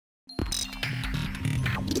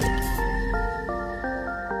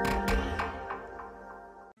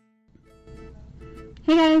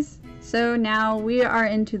Hey guys! So now we are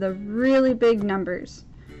into the really big numbers,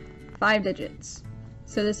 5 digits.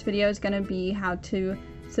 So this video is going to be how to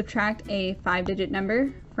subtract a 5-digit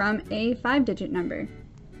number from a 5-digit number.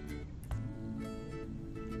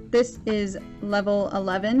 This is level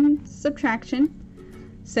 11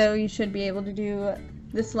 subtraction, so you should be able to do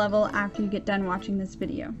this level after you get done watching this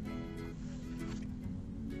video.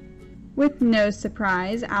 With no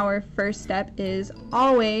surprise, our first step is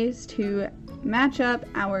always to match up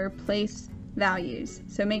our place values.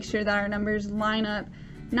 So make sure that our numbers line up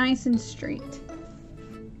nice and straight.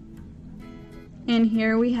 And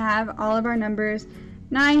here we have all of our numbers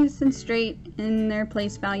nice and straight in their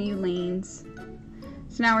place value lanes.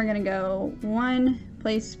 So now we're going to go one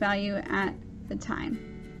place value at a time.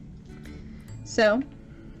 So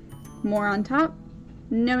more on top,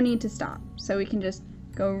 no need to stop. So we can just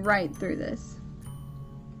go right through this.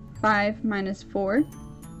 5 minus 4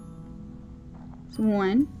 is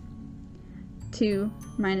 1. 2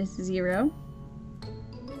 minus 0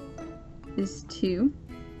 is 2.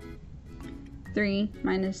 3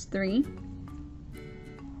 minus 3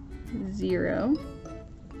 is 0.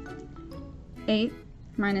 8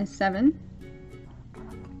 minus 7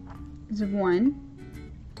 is 1.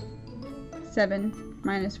 7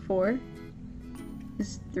 minus 4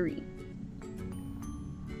 is 3.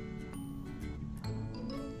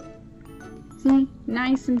 See?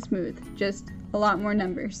 Nice and smooth, just a lot more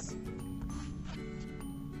numbers.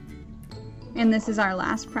 And this is our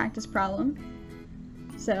last practice problem.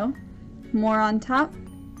 So, more on top,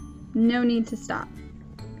 no need to stop.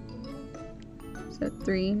 So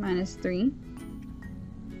 3 minus 3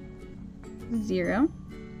 is 0.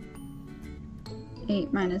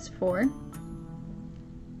 8 minus 4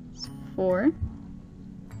 is 4.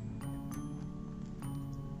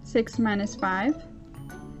 6 minus 5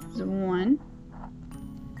 is 1.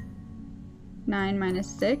 9 minus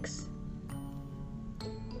 6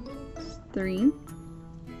 is 3.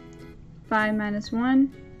 5 minus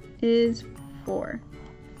 1 is 4.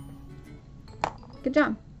 Good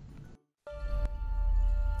job.